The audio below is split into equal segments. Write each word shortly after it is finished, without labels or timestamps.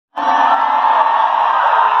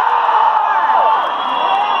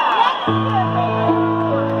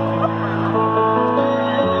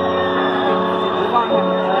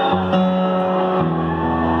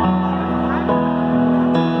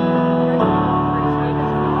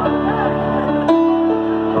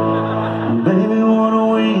Baby, what are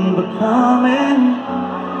we becoming?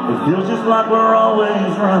 It feels just like we're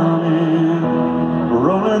always running,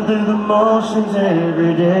 rolling through the motions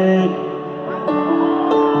every day.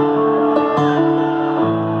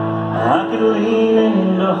 I could lean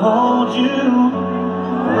in to hold you,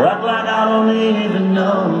 or act like I don't even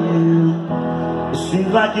know you. It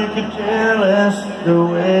seems like you could care less either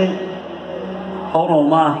way. Hold on,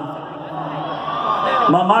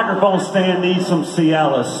 my microphone stand needs some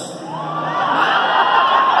Cialis.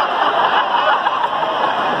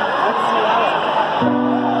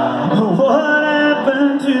 What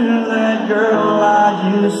happened to that girl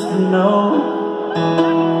I used to know?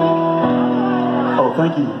 Oh,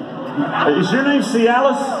 thank you. Is your name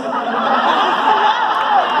Cialis?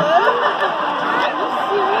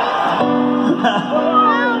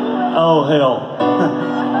 Oh, hell.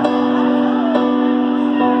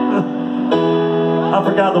 I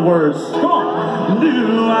forgot the words. Come on.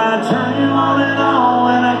 Do I turn you on and on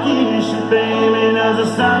when I kiss you, baby? Does the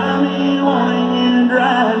sound of me wanting you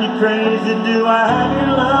drive you crazy? Do I have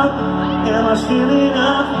your love? Am I still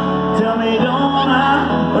enough? Tell me, don't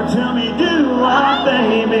I? Or tell me, do I,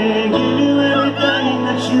 baby? Give you everything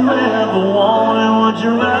that you ever wanted. Would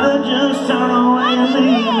you rather just turn away and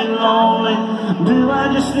leave me lonely? Do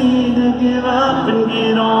I just need to give up and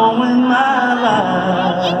get on with my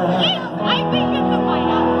life? I think it's a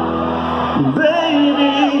pineapple.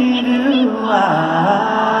 Baby, do I?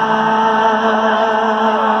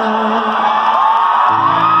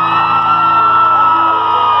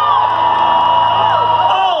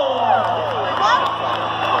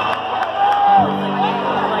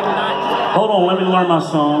 Hold on, let me learn my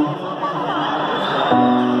song.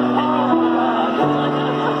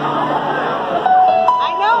 I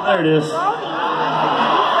know. There it is.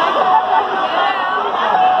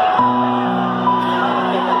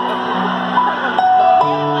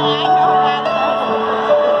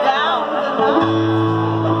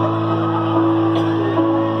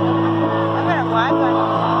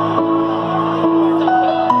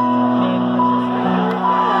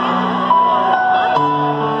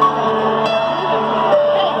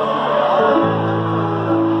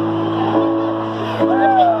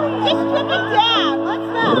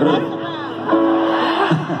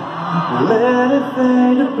 Let it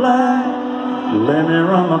fade to black. Let me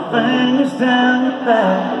run my fingers down your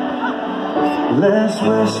back. Less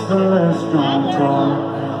whisper, less strong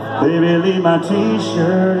talk. Baby, leave my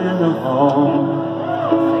t-shirt in the hall.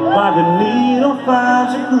 Like a needle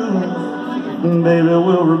finds a groove, baby,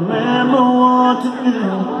 we'll remember what to do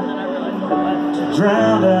to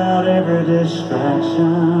drown out every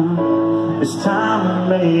distraction. It's time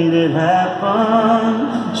we made it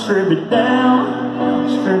happen. Strip it down,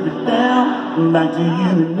 back to you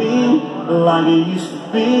and me, like it used to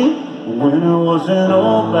be when it was an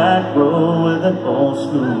old back road with an old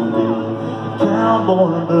school beat.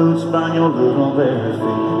 Cowboy boots by your little bare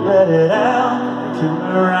feet. Let it out, tell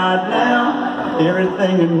me right now,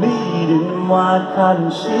 everything you need in white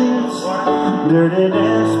cotton sheets. Dirty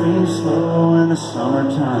dance me slow in the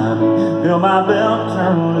summertime. Feel my belt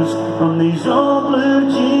turn loose from these old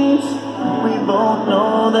blue jeans. We both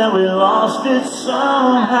know that we lost it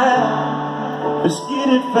somehow. Let's get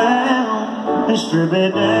it found and strip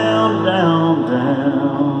it down, down,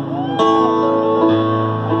 down.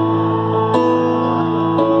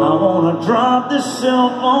 I wanna drop this cell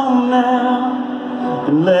phone now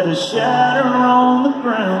and let it shatter on the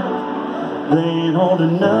ground. They ain't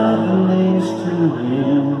holding nothing, these two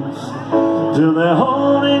hands, till they're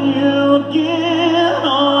holding you again.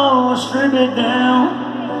 Oh, strip it down,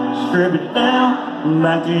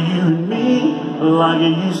 back to you and me, like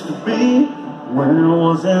it used to be when it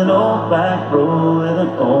was an old back road with an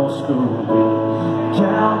old school beat.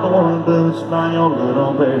 Cowboy boots by your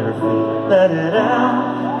little bare feet. Let it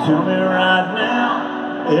out, tell me right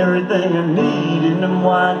now, everything I need in them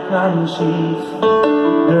white cotton sheets.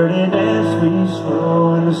 Dirty dance me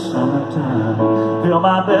slow in the summertime. Feel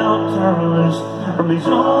my belt turn loose from these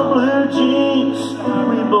old blue jeans.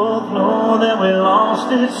 We both know that we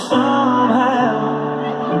lost it somehow.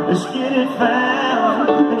 Let's get it found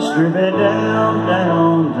and strip it down,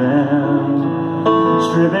 down, down.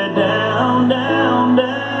 Strip it down, down,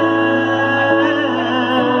 down.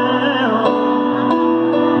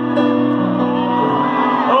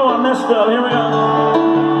 Oh, I messed up. Here we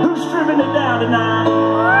go. Who's stripping it down tonight?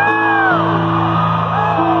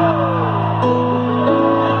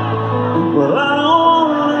 Well, I don't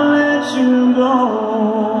wanna let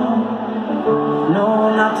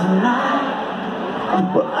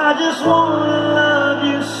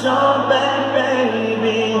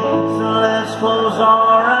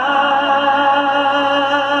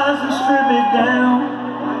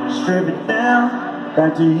strip it down,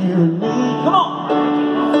 back to you and me. Come on!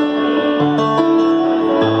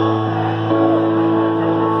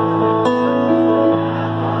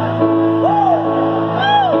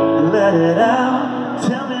 Let it out,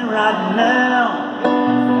 tell me right now.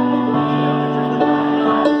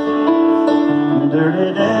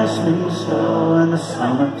 Dirty dance me slow in the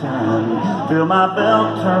summertime. Feel my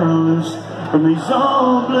belt turn loose from these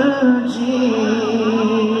old blue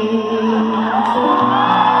jeans.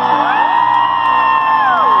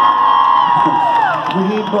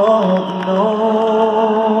 We both know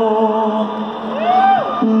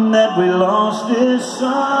that we lost it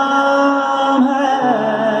somehow.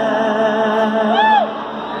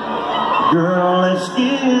 Girl, let's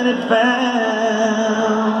get it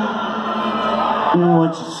found.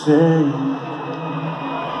 What you say?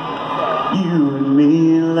 You and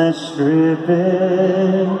me, let's strip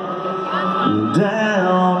it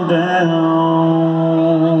down, down,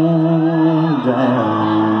 down.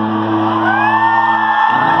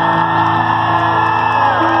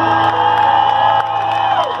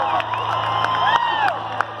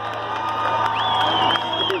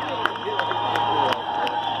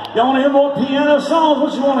 Y'all want to hear more piano songs?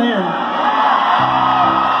 What you want to hear?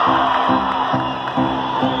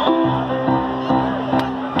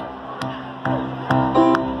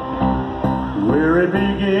 Where it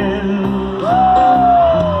begins, I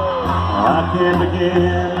can't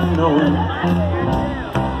begin knowing,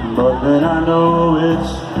 but then I know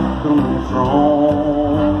it's coming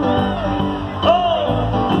from.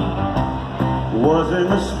 Oh, was in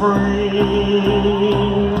the spring,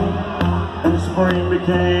 and spring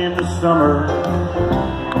became the summer.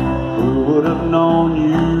 Who would have known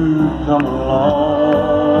you'd come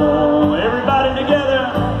along? Everybody together.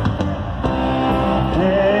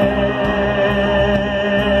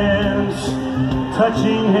 Hands,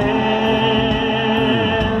 touching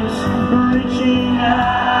hands, reaching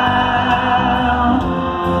out,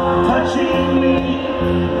 touching me,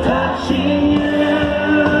 touching you.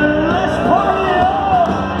 Let's party on,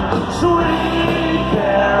 sweet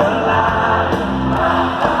Caroline.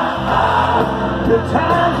 The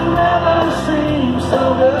times never seem so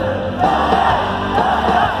good.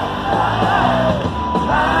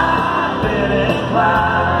 I've been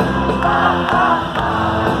inclined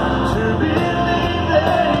to believe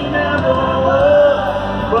they never would,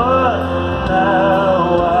 but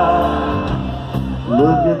now I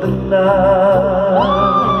look at the night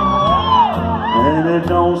and it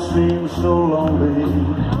don't seem so lonely.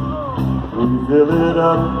 We fill it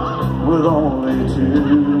up with only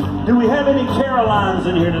two. Do we have any Carolines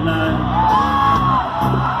in here tonight?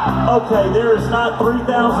 Okay, there is not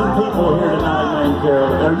 3,000 people here tonight named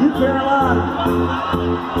Caroline. Are you Caroline?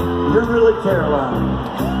 You're really Caroline.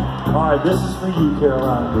 All right, this is for you,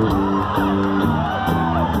 Caroline.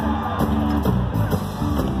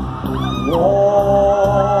 Whoa.